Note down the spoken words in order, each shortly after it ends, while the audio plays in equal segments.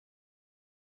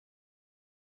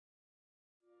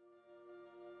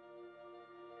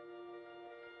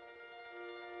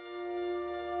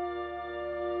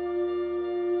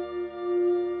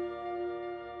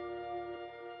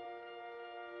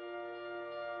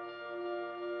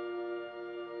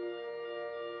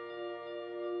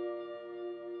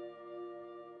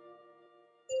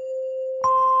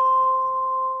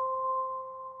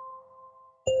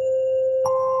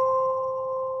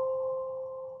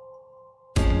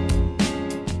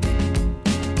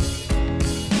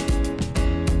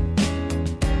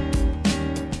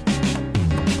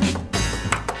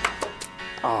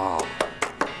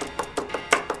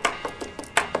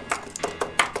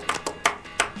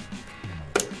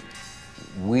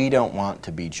We don't want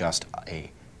to be just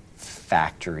a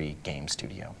factory game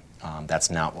studio. That's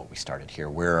not what we started here.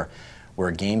 We're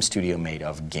a game studio made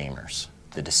of gamers.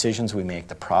 The decisions we make,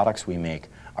 the products we make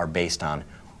are based on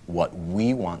what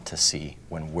we want to see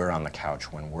when we're on the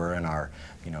couch, when we're in our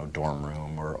dorm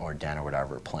room or den or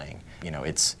whatever playing.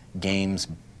 It's games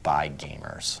by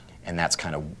gamers, and that's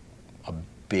kind of a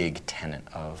big tenet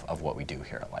of what we do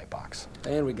here at Lightbox.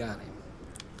 And we got him.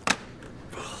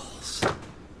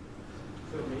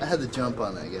 I had the jump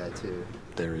on that guy, too.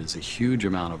 There is a huge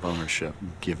amount of ownership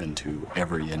given to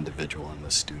every individual in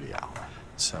the studio.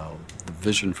 So the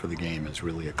vision for the game is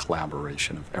really a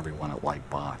collaboration of everyone at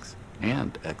Lightbox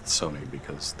and at Sony,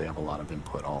 because they have a lot of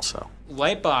input also.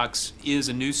 Lightbox is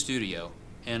a new studio,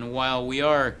 and while we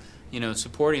are,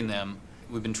 supporting them,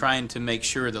 we've been trying to make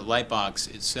sure that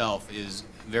Lightbox itself is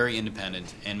very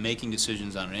independent and making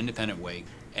decisions on an independent way,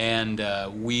 and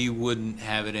we wouldn't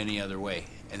have it any other way.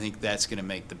 I think that's going to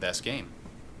make the best game.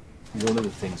 One of the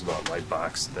things about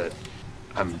Lightbox that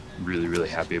I'm really, really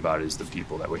happy about is the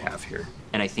people that we have here.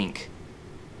 And I think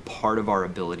part of our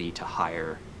ability to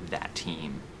hire that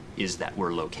team is that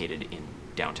we're located in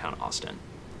downtown Austin.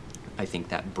 I think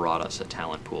that brought us a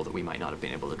talent pool that we might not have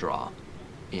been able to draw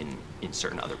in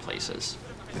certain other places.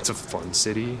 It's a fun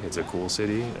city, it's a cool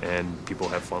city, and people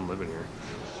have fun living here.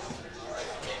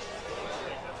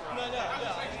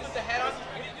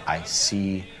 I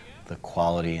see the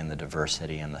quality and the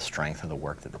diversity and the strength of the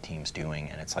work that the team's doing,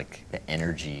 and it's like the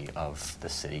energy of the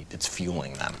city. It's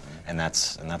fueling them, and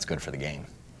that's good for the game.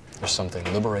 There's something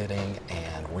liberating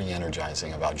and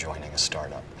re-energizing about joining a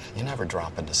startup. You never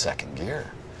drop into second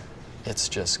gear. It's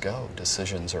just go.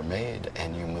 Decisions are made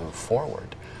and you move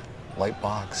forward.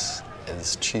 Lightbox,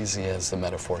 as cheesy as the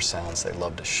metaphor sounds, they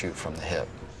love to shoot from the hip.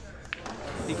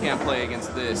 He can't play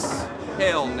against this.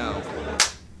 Hell no.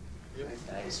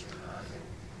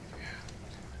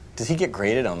 Does he get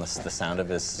graded on the sound of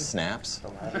his snaps? The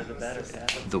louder the better, yeah.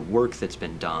 The work that's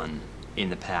been done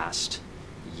in the past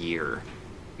year,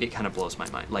 it kind of blows my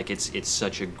mind. Like, it's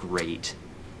such a great,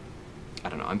 I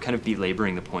don't know, I'm kind of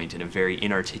belaboring the point in a very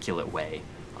inarticulate way.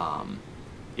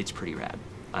 It's pretty rad.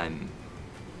 I'm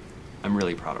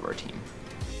really proud of our team.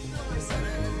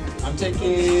 I'm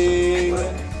taking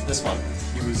this one.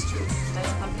 He was too.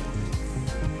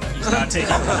 He's not taking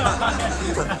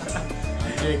it.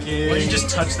 Why don't you just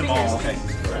touch them all? Okay.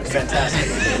 Fantastic.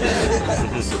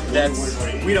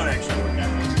 We don't actually work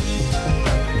out.